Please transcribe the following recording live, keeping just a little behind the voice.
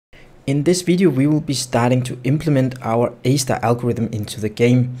In this video we will be starting to implement our A* algorithm into the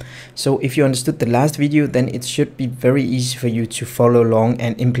game. So if you understood the last video, then it should be very easy for you to follow along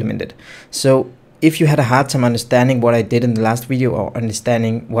and implement it. So if you had a hard time understanding what I did in the last video or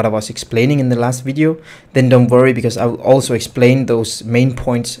understanding what I was explaining in the last video, then don't worry, because I will also explain those main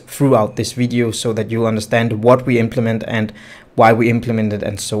points throughout this video so that you'll understand what we implement and why we implement it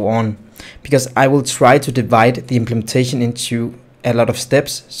and so on. Because I will try to divide the implementation into a lot of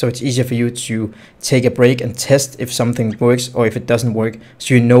steps, so it's easier for you to take a break and test if something works or if it doesn't work,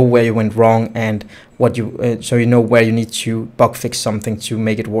 so you know where you went wrong and what you so you know where you need to bug fix something to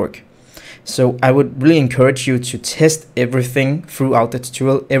make it work. So I would really encourage you to test everything throughout the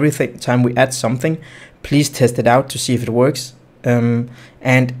tutorial. Every time we add something, please test it out to see if it works,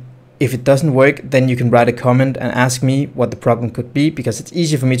 and if it doesn't work, then you can write a comment and ask me what the problem could be, because it's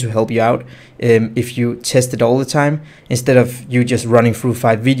easier for me to help you out if you test it all the time, instead of you just running through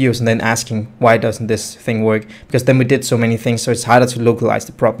 5 videos and then asking why doesn't this thing work, because then we did so many things, so it's harder to localize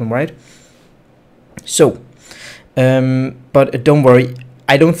the problem, right? So, but don't worry,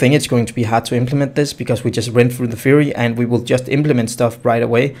 I don't think it's going to be hard to implement this, because we just went through the theory and we will just implement stuff right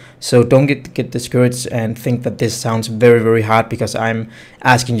away. So don't get discouraged and think that this sounds very hard because I'm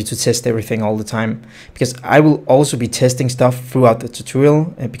asking you to test everything all the time, because I will also be testing stuff throughout the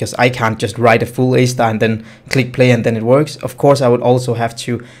tutorial, because I can't just write a full A* and then click play and then it works. Of course I would also have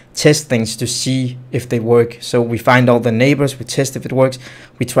to test things to see if they work. So we find all the neighbors, we test if it works,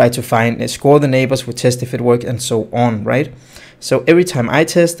 we try to find score the neighbors, we test if it works, and so on, right? So every time I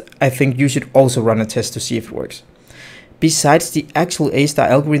test, I think you should also run a test to see if it works. Besides the actual A*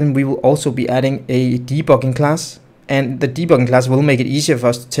 algorithm, we will also be adding a debugging class, and the debugging class will make it easier for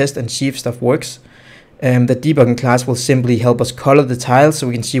us to test and see if stuff works. The debugging class will simply help us color the tiles so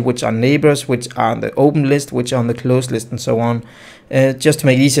we can see which are neighbors, which are on the open list, which are on the closed list, and so on, just to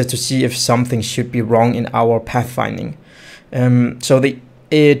make it easier to see if something should be wrong in our pathfinding. So the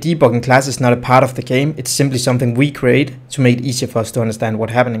debugging class is not a part of the game, it's simply something we create to make it easier for us to understand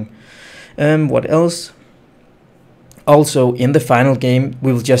what's happening. What else? Also, in the final game,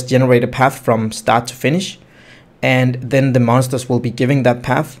 we will just generate a path from start to finish, and then the monsters will be giving that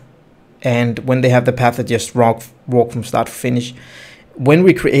path, and when they have the path, they just walk from start to finish. When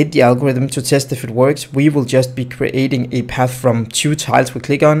we create the algorithm to test if it works, we will just be creating a path from 2 tiles we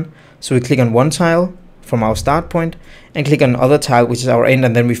click on. So we click on one tile from our start point and click on another tile, which is our end,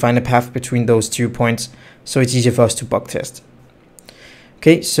 and then we find a path between those 2 points, so it's easier for us to bug test.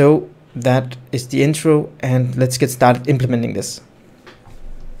 Okay, so that is the intro, and let's get started implementing this.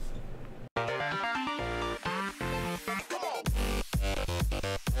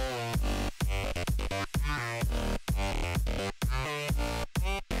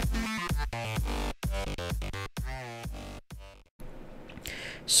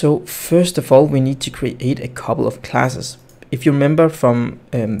 So first of all, we need to create a couple of classes. If you remember from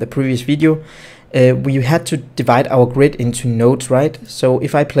the previous video, we had to divide our grid into nodes, right? So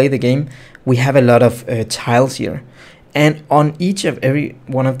if I play the game, we have a lot of tiles here, and on each of every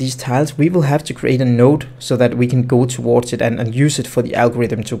one of these tiles we will have to create a node so that we can go towards it and use it for the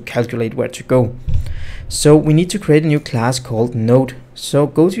algorithm to calculate where to go. So we need to create a new class called node. So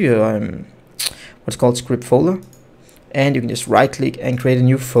go to your what's called script folder, and you can just right click and create a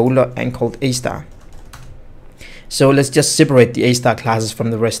new folder and called A*. So let's just separate the A* classes from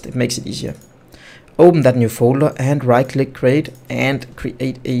the rest, it makes it easier. Open that new folder and right click create, and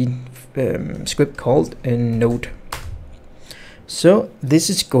create a script called a node. So this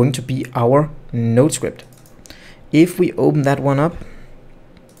is going to be our node script. If we open that one up,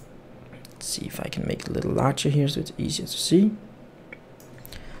 let's see if I can make it a little larger here so it's easier to see.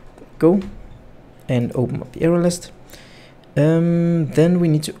 Go and open up the error list. Then we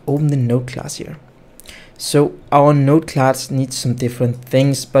need to open the node class here. So our node class needs some different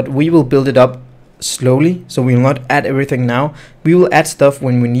things, but we will build it up slowly, so we will not add everything now. We will add stuff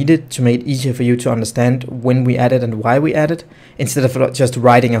when we need it to make it easier for you to understand when we add it and why we add it, instead of just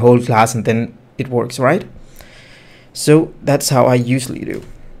writing a whole class and then it works, right? So that's how I usually do.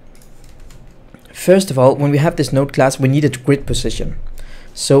 First of all, when we have this node class, we need a grid position.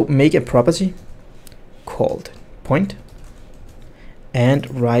 So make a property called point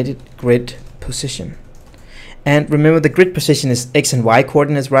and write it grid position. And remember, the grid position is x and y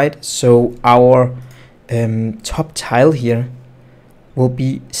coordinates, right? So our top tile here will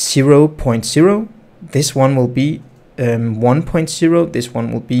be 0.0, this one will be 1.0, this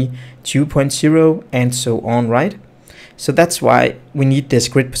one will be 2.0, and so on, right? So that's why we need this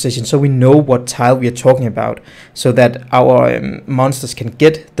grid position, so we know what tile we are talking about, so that our monsters can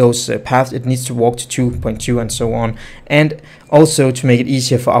get those paths it needs to walk to 2.2 and so on, and also to make it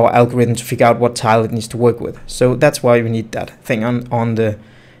easier for our algorithm to figure out what tile it needs to work with. So that's why we need that thing on the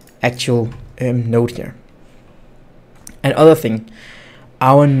actual node here. Another thing,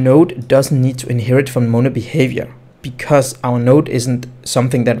 our node doesn't need to inherit from mono behavior, because our node isn't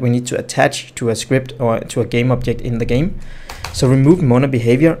something that we need to attach to a script or to a game object in the game. So remove mono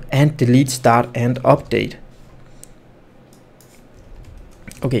behavior and delete start and update.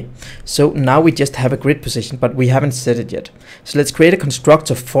 Okay, so now we just have a grid position, but we haven't set it yet. So let's create a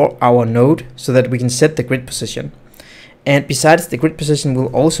constructor for our node so that we can set the grid position. And besides the grid position,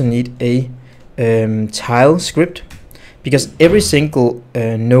 we'll also need a tile script, because every single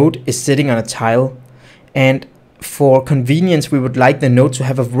node is sitting on a tile, and for convenience we would like the node to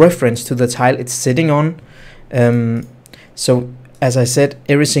have a reference to the tile it's sitting on. So as I said,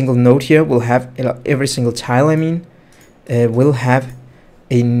 every single node here will have, every single tile will have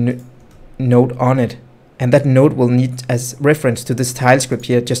a node on it, and that node will need as reference to this tile script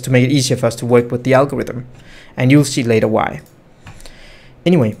here, just to make it easier for us to work with the algorithm, and you'll see later why.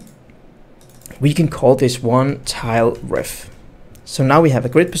 Anyway, we can call this one tile ref. So now we have a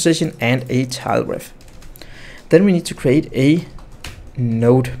grid position and a tile ref. Then we need to create a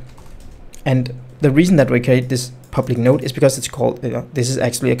node, and the reason that we create this public node is because it's called, this is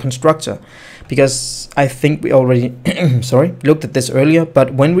actually a constructor, because I think we already sorry, looked at this earlier,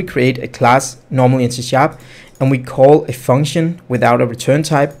 but when we create a class normally in C# and we call a function without a return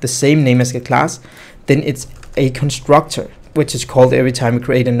type the same name as a class, then it's a constructor, which is called every time we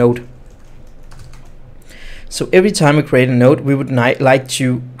create a node. So every time we create a node, we would like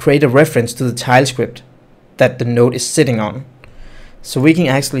to create a reference to the tile script that the node is sitting on. So we can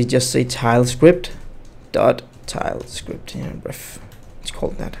actually just say tile script dot tile script here, ref. It's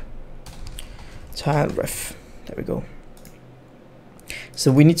called that. Tile ref. There we go.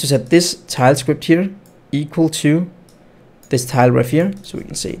 So we need to set this tile script here equal to this tile ref here. So we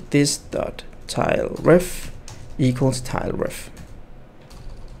can say this dot tile ref equals tile ref.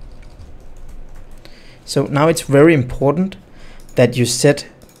 So now it's very important that you set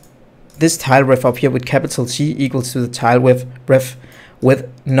this tile ref up here with capital T equals to the tile ref with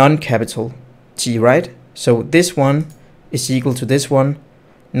non-capital T, right? So this one is equal to this one,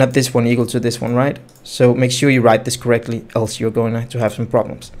 not this one equal to this one, right? So make sure you write this correctly, else you're going to have some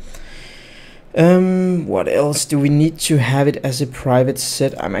problems. What else do we need to have it as a private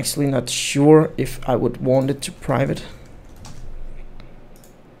set? I'm actually not sure if I would want it to private.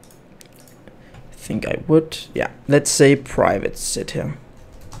 I think I would. Yeah, let's say private set here.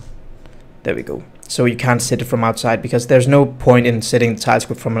 There we go. So you can't set it from outside, because there's no point in setting the tile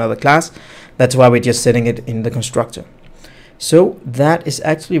script from another class. That's why we're just setting it in the constructor. So that is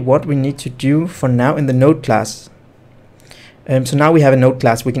actually what we need to do for now in the node class. So now we have a node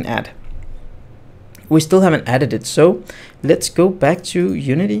class we can add. We still haven't added it, so let's go back to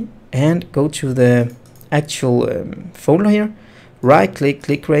Unity and go to the actual folder here. Right click,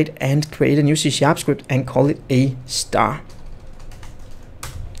 click create, and create a new C# script and call it a star.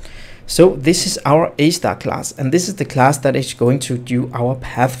 So this is our A star class, and this is the class that is going to do our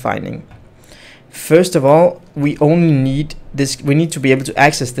pathfinding. First of all, we only need this, we need to be able to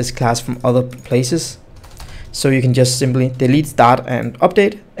access this class from other places. So you can just simply delete start and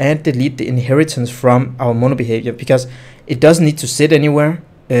update, and delete the inheritance from our mono behavior, because it doesn't need to sit anywhere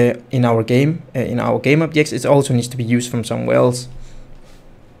in our game objects. It also needs to be used from somewhere else.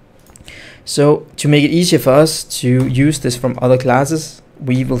 So to make it easier for us to use this from other classes,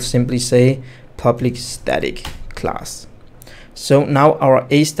 we will simply say public static class. So now our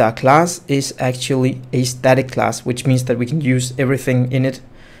A star class is actually a static class, which means that we can use everything in it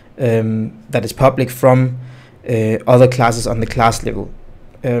that is public from other classes on the class level.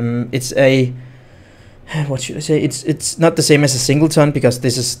 It's a, what should I say? It's not the same as a singleton, because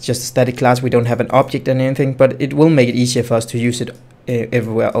this is just a static class. We don't have an object and anything, but it will make it easier for us to use it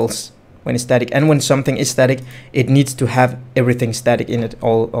everywhere else when it's static. And when something is static, it needs to have everything static in it.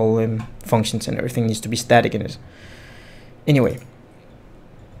 All functions and everything needs to be static in it. Anyway,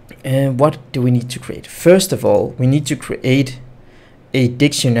 what do we need to create? First of all, we need to create a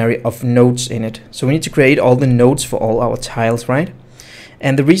dictionary of nodes in it. So we need to create all the nodes for all our tiles, right?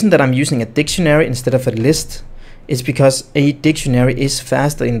 And the reason that I'm using a dictionary instead of a list is because a dictionary is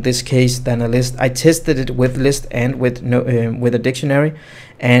faster in this case than a list. I tested it with list and with a dictionary,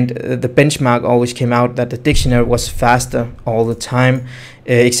 and the benchmark always came out that the dictionary was faster all the time,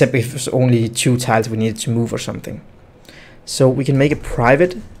 except if it was only 2 tiles we needed to move or something. So we can make a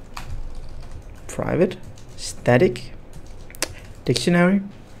private static dictionary.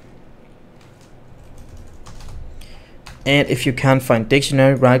 And if you can't find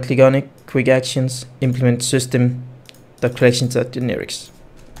dictionary, right click on it, quick actions, implement system.collections.generics.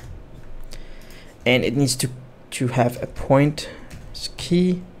 And it needs to have a point as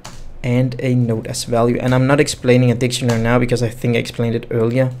key and a node as value. And I'm not explaining a dictionary now because I think I explained it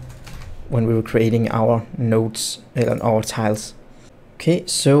earlier when we were creating our nodes and our tiles. Okay,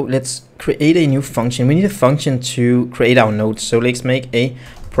 so let's create a new function. We need a function to create our nodes. So let's make a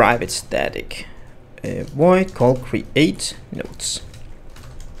private static void called create nodes.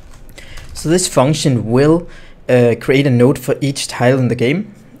 So this function will create a node for each tile in the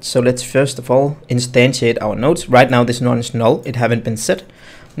game. So let's first of all instantiate our nodes. Right now this node is null, it haven't been set.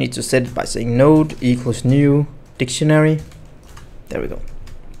 We need to set it by saying node equals new dictionary. There we go.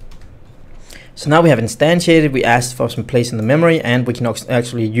 So now we have instantiated, we asked for some place in the memory, and we can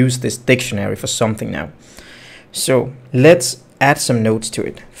actually use this dictionary for something now. So let's add some nodes to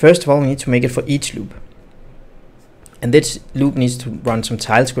it. First of all, we need to make it for each loop. And this loop needs to run some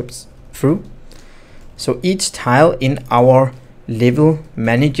tile scripts through. So each tile in our level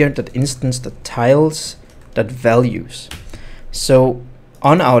manager.instance.tiles.values. So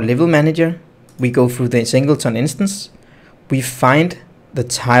on our level manager, we go through the Singleton instance, we find the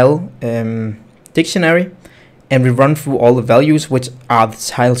tile dictionary, and we run through all the values, which are the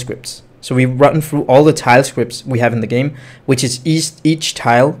tile scripts. So we run through all the tile scripts we have in the game, which is each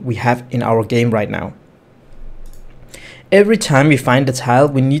tile we have in our game right now. Every time we find a tile,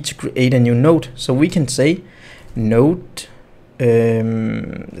 we need to create a new node. So we can say node,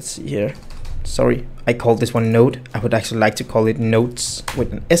 let's see here, sorry, I called this one node. I would actually like to call it nodes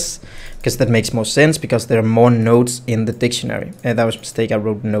with an S, because that makes more sense, because there are more nodes in the dictionary. That was a mistake, I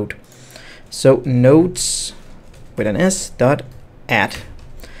wrote node. So nodes with an S dot add.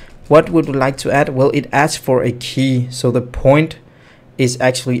 What would we like to add? Well, it asks for a key. So the point is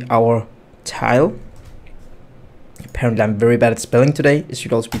actually our tile. Apparently I'm very bad at spelling today. It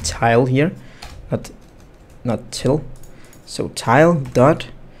should also be tile here, not till. So tile dot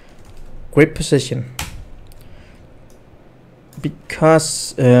grid position.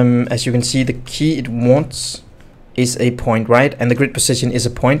 Because as you can see, the key it wants is a point, right? And the grid position is a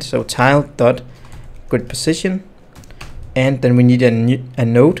point. So tile dot grid position, and then we need a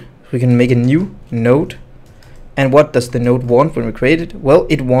node. We can make a new node. And what does the node want when we create it? Well,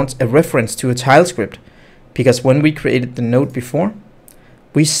 it wants a reference to a tile script, because when we created the node before,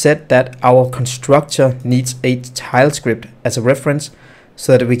 we said that our constructor needs a tile script as a reference,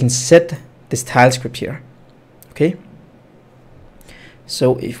 so that we can set this tile script here. Okay.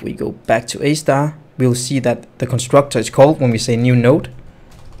 So if we go back to A star, we'll see that the constructor is called when we say new node.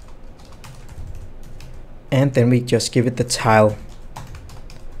 And then we just give it the tile.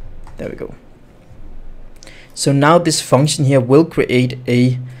 There we go. So now this function here will create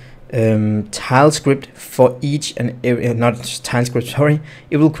a tile script for each and every, not tile script, sorry.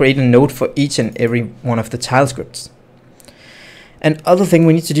 It will create a node for each and every one of the tile scripts. And other thing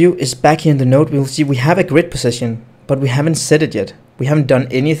we need to do is back here in the node, we'll see we have a grid position, but we haven't set it yet. We haven't done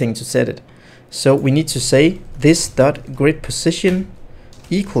anything to set it. So we need to say this dot grid position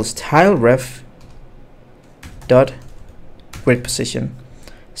equals tile ref dot grid position,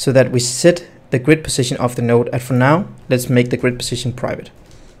 so that we set the grid position of the node. And for now, let's make the grid position private,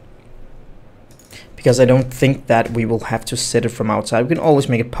 because I don't think that we will have to set it from outside. We can always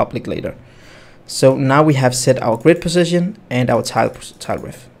make it public later. So now we have set our grid position and our tile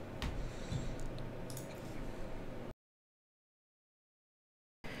ref.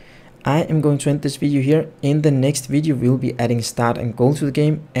 I am going to end this video here. In the next video, we'll be adding start and goal to the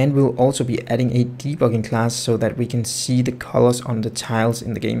game, and we'll also be adding a debugging class so that we can see the colors on the tiles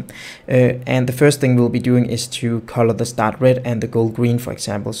in the game. And the first thing we'll be doing is to color the start red and the goal green, for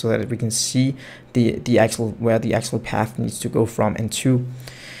example, so that we can see the actual where the actual path needs to go from and to.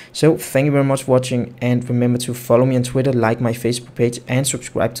 So thank you very much for watching, and remember to follow me on Twitter, like my Facebook page, and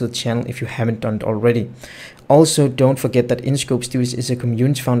subscribe to the channel if you haven't done it already. Also, don't forget that InScope Studios is a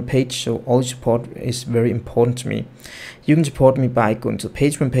community founded page, so all your support is very important to me. You can support me by going to the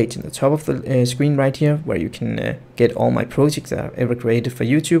Patreon page in the top of the screen right here, where you can get all my projects that I've ever created for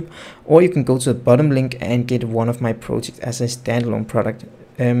YouTube, or you can go to the bottom link and get one of my projects as a standalone product.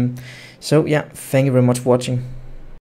 So yeah, thank you very much for watching.